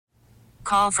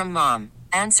Call from mom.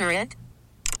 Answer it.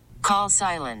 Call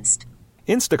silenced.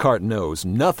 Instacart knows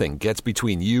nothing gets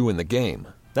between you and the game.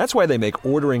 That's why they make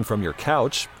ordering from your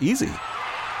couch easy.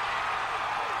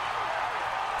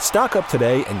 Stock up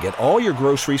today and get all your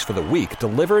groceries for the week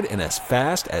delivered in as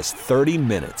fast as 30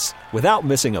 minutes without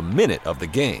missing a minute of the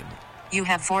game. You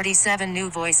have 47 new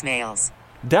voicemails.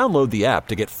 Download the app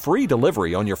to get free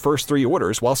delivery on your first 3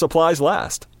 orders while supplies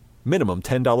last. Minimum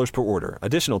 $10 per order.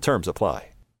 Additional terms apply.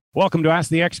 Welcome to Ask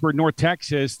the Expert North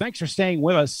Texas. Thanks for staying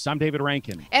with us. I'm David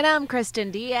Rankin. And I'm Kristen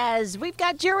Diaz. We've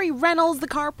got Jerry Reynolds, the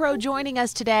car pro, joining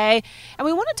us today. And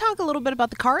we want to talk a little bit about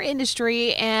the car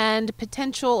industry and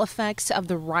potential effects of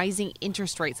the rising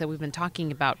interest rates that we've been talking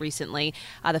about recently.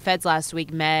 The Feds last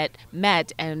week met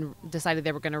and decided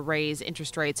they were going to raise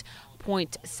interest rates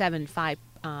 0.75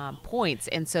 points.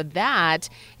 And so that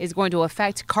is going to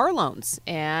affect car loans.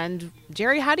 And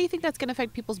Jerry, how do you think that's going to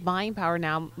affect people's buying power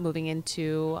now moving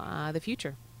into the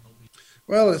future?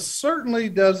 Well, it certainly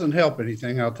doesn't help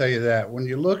anything. I'll tell you that. When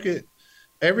you look at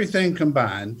everything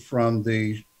combined, from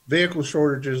the vehicle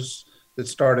shortages that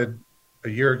started a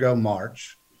year ago,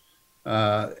 March,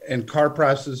 and car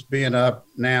prices being up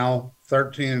now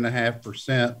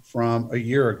 13.5% from a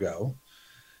year ago,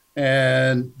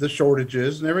 and the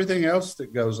shortages and everything else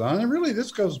that goes on. And really,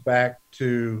 this goes back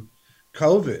to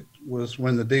COVID, was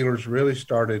when the dealers really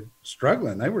started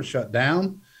struggling. They were shut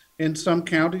down in some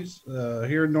counties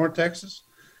here in North Texas.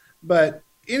 But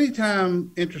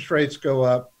anytime interest rates go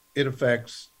up, it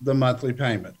affects the monthly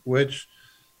payment, which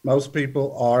most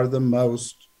people are the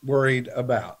most worried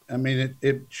about. I mean,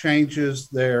 it changes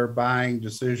their buying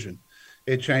decision.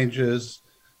 It changes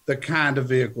the kind of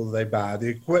vehicle they buy, the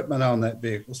equipment on that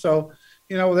vehicle. So,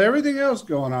 with everything else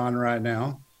going on right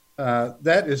now,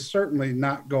 that is certainly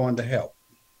not going to help.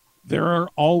 There are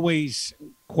always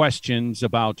questions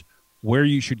about where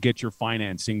you should get your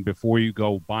financing before you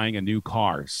go buying a new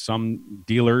car. Some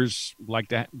dealers like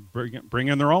to bring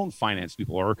in their own finance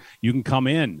people, or you can come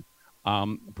in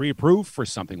pre-approved for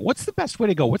something. What's the best way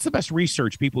to go? What's the best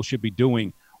research people should be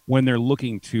doing when they're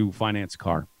looking to finance a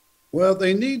car? Well,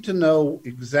 they need to know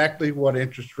exactly what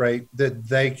interest rate that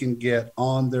they can get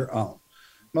on their own.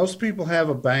 Most people have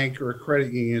a bank or a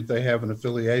credit union that they have an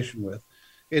affiliation with.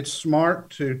 It's smart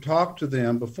to talk to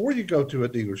them before you go to a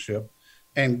dealership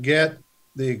and get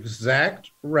the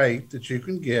exact rate that you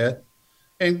can get,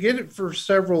 and get it for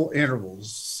several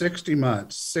intervals, 60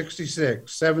 months,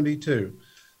 66, 72.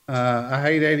 I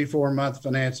hate 84-month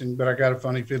financing, but I got a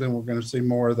funny feeling we're going to see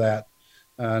more of that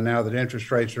now that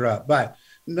interest rates are up. But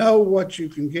know what you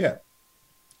can get.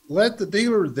 Let the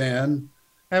dealer then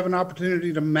have an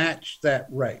opportunity to match that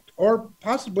rate, or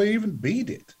possibly even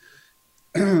beat it.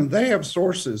 They have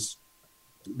sources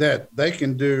that they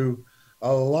can do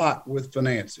a lot with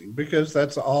financing, because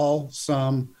that's all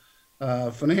some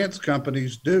finance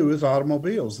companies do is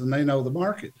automobiles, and they know the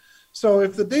market. So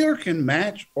if the dealer can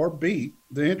match or beat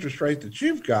the interest rate that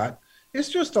you've got, it's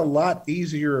just a lot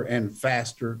easier and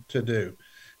faster to do.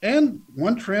 And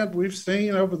one trend we've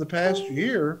seen over the past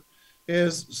year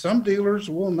is some dealers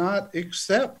will not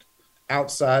accept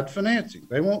outside financing.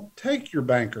 They won't take your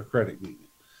bank or credit union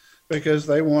because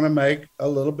they want to make a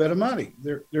little bit of money.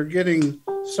 They're getting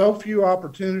so few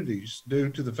opportunities due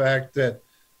to the fact that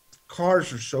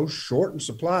cars are so short in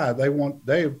supply.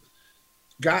 They've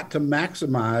got to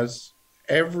maximize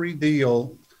every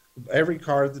deal, every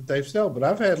car that they sell. But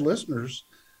I've had listeners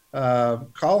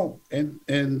call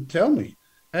and tell me,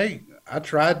 hey, I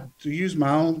tried to use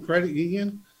my own credit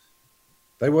union.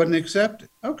 They wouldn't accept it.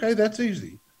 Okay, that's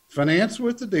easy. Finance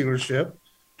with the dealership,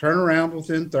 turn around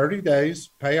within 30 days,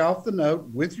 pay off the note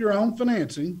with your own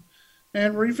financing,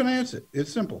 and refinance it.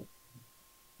 It's simple.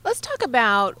 Let's talk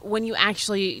about when you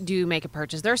actually do make a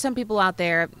purchase. There are some people out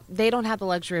there, they don't have the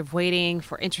luxury of waiting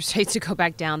for interest rates to go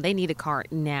back down. They need a car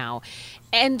now.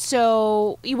 And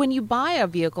so when you buy a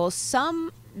vehicle,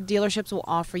 some dealerships will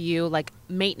offer you like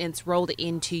maintenance rolled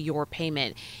into your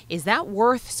payment. Is that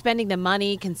worth spending the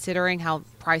money, considering how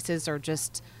prices are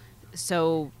just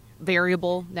so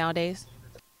variable nowadays?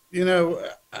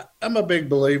 I'm a big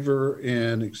believer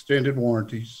in extended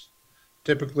warranties.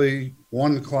 Typically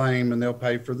one claim and they'll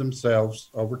pay for themselves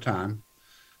over time.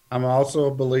 I'm also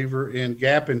a believer in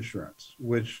gap insurance,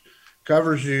 which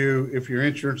covers you if your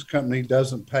insurance company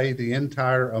doesn't pay the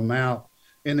entire amount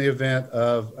in the event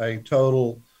of a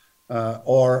total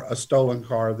or a stolen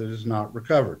car that is not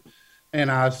recovered.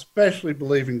 And I especially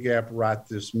believe in gap right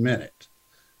this minute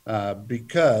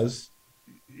because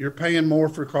you're paying more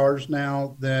for cars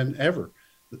now than ever.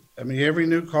 I mean, every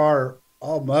new car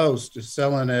almost is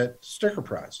selling at sticker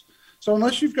price. So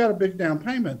unless you've got a big down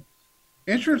payment,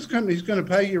 Insurance company is going to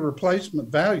pay your replacement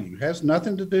value. It has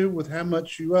nothing to do with how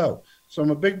much you owe. So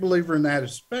I'm a big believer in that,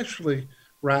 especially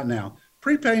right now.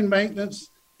 Prepaid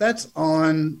maintenance, that's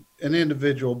on an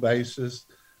individual basis.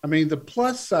 I mean, the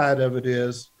plus side of it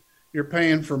is you're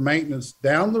paying for maintenance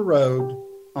down the road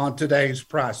on today's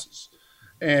prices.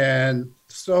 And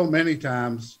so many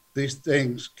times these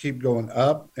things keep going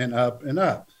up and up and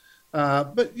up.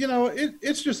 But, you know,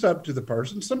 it's just up to the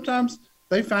person. Sometimes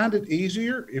they find it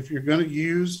easier if you're going to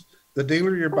use the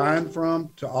dealer you're buying from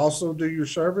to also do your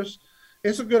service.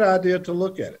 It's a good idea to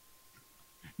look at it.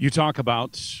 You talk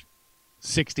about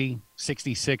 60,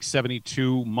 66,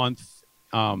 72 month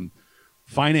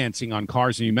financing on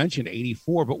cars, and you mentioned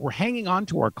 84, but we're hanging on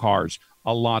to our cars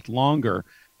a lot longer,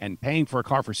 and paying for a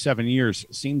car for 7 years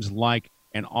seems like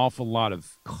an awful lot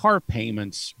of car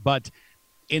payments. But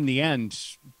in the end,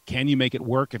 can you make it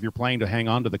work if you're planning to hang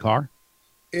on to the car?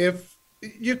 If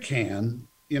you can,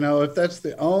 you know, if that's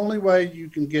the only way you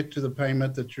can get to the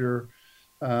payment that you're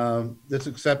that's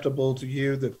acceptable to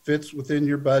you, that fits within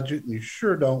your budget, and you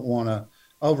sure don't want to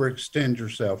overextend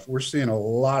yourself. We're seeing a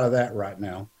lot of that right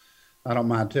now. I don't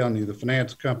mind telling you, the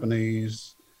finance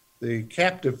companies, the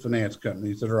captive finance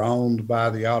companies that are owned by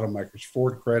the automakers,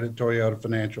 Ford Credit, Toyota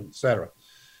Financial, et cetera,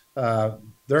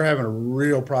 they're having a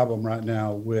real problem right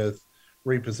now with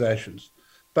repossessions.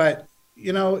 But,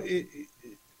 you know,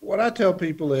 what I tell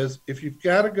people is if you've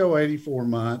got to go 84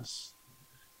 months,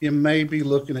 you may be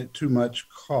looking at too much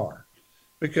car.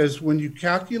 Because when you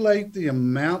calculate the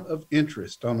amount of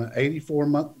interest on an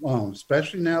 84-month loan,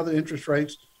 especially now the interest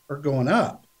rates are going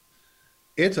up,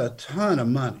 it's a ton of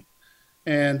money.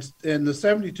 And the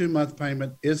 72-month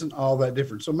payment isn't all that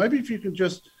different. So maybe if you can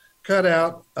just cut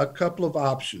out a couple of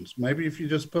options, maybe if you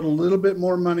just put a little bit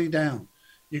more money down,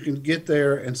 you can get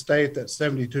there and stay at that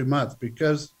 72 months.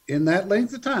 Because in that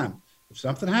length of time, if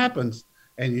something happens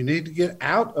and you need to get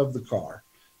out of the car,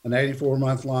 an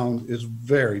 84-month loan is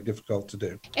very difficult to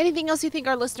do. Anything else you think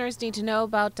our listeners need to know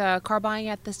about car buying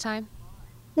at this time?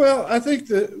 Well, I think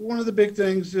that one of the big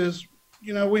things is,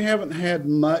 you know, we haven't had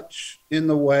much in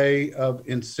the way of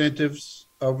incentives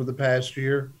over the past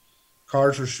year.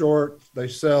 Cars are short. They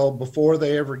sell before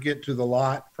they ever get to the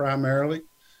lot primarily.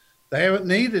 They haven't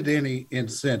needed any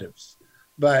incentives,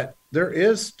 but there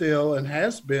is still and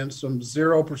has been some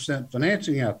 0%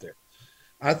 financing out there.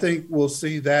 I think we'll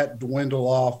see that dwindle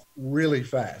off really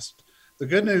fast. The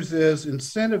good news is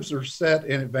incentives are set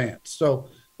in advance. So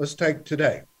let's take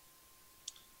today.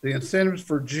 The incentives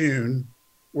for June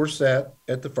were set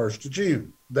at the 1st of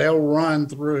June. They'll run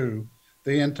through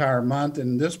the entire month.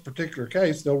 In this particular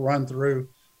case, they'll run through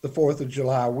the 4th of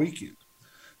July weekend.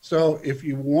 So if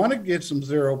you want to get some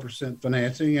 0%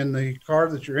 financing and the car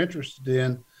that you're interested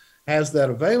in has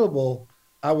that available,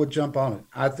 I would jump on it.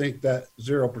 I think that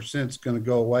 0% is going to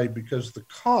go away because the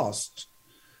cost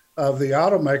of the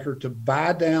automaker to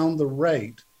buy down the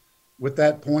rate with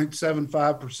that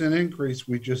 0.75% increase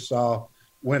we just saw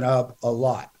went up a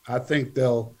lot. I think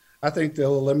they'll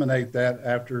eliminate that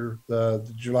after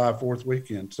the July 4th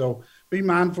weekend. So be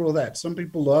mindful of that. Some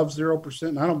people love 0%,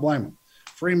 and I don't blame them.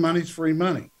 Free money's free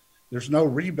money. There's no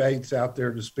rebates out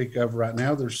there to speak of right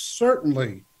now. There's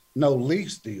certainly no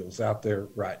lease deals out there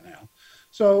right now.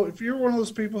 So if you're one of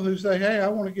those people who say, hey, I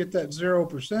want to get that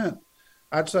 0%,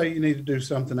 I'd say you need to do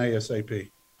something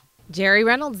ASAP. Jerry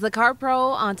Reynolds, the Car Pro,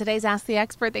 on today's Ask the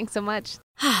Expert. Thanks so much.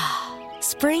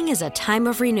 Spring is a time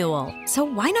of renewal, so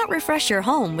why not refresh your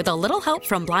home with a little help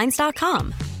from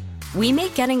Blinds.com? We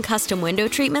make getting custom window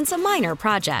treatments a minor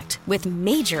project with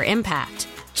major impact.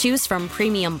 Choose from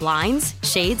premium blinds,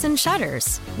 shades, and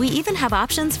shutters. We even have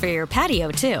options for your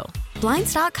patio, too.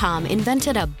 Blinds.com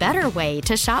invented a better way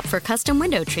to shop for custom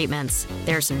window treatments.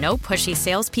 There's no pushy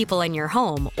salespeople in your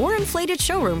home or inflated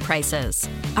showroom prices.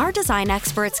 Our design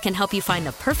experts can help you find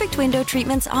the perfect window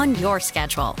treatments on your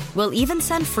schedule. We'll even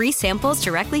send free samples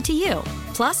directly to you.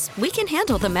 Plus, we can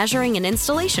handle the measuring and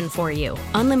installation for you.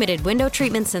 Unlimited window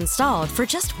treatments installed for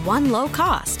just one low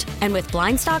cost. And with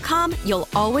Blinds.com, you'll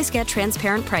always get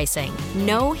transparent pricing.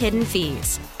 No hidden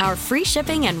fees. Our free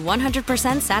shipping and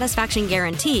 100% satisfaction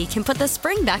guarantee can put the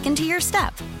spring back into your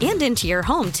step and into your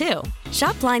home, too.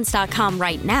 Shop Blinds.com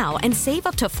right now and save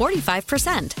up to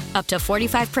 45%. Up to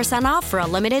 45% off for a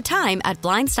limited time at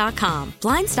Blinds.com.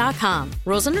 Blinds.com.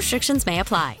 Rules and restrictions may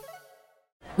apply.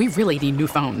 We really need new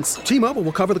phones. T-Mobile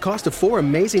will cover the cost of 4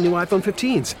 amazing new iPhone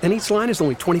 15s, and each line is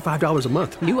only $25 a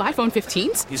month. New iPhone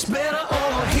 15s? It's better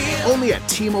over here. Only at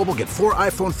T-Mobile, get 4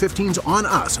 iPhone 15s on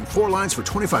us and 4 lines for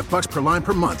 $25 per line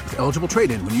per month with eligible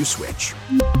trade-in when you switch.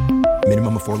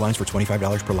 Minimum of 4 lines for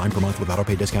 $25 per line per month with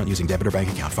autopay discount using debit or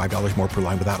bank account. $5 more per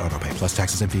line without autopay, plus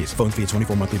taxes and fees. Phone fee at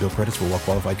 24 monthly bill credits for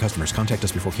well-qualified customers. Contact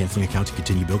us before canceling account to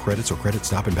continue bill credits or credit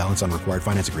stop and balance on required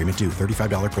finance agreement due.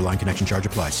 $35 per line connection charge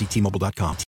applies. See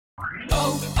T-Mobile.com.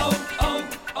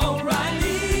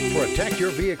 O'Reilly. Protect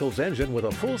your vehicle's engine with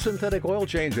a full synthetic oil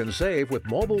change and save with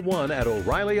Mobile One at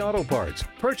O'Reilly Auto Parts.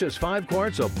 Purchase 5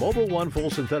 quarts of Mobile One full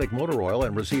synthetic motor oil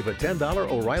and receive a $10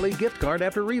 O'Reilly gift card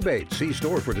after rebate. See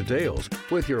store for details.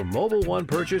 With your Mobile One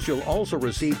purchase, you'll also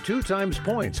receive 2 times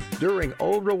points during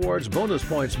O Rewards Bonus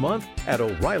Points Month at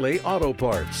O'Reilly Auto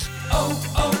Parts.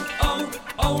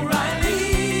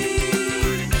 O'Reilly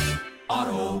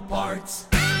Auto Parts.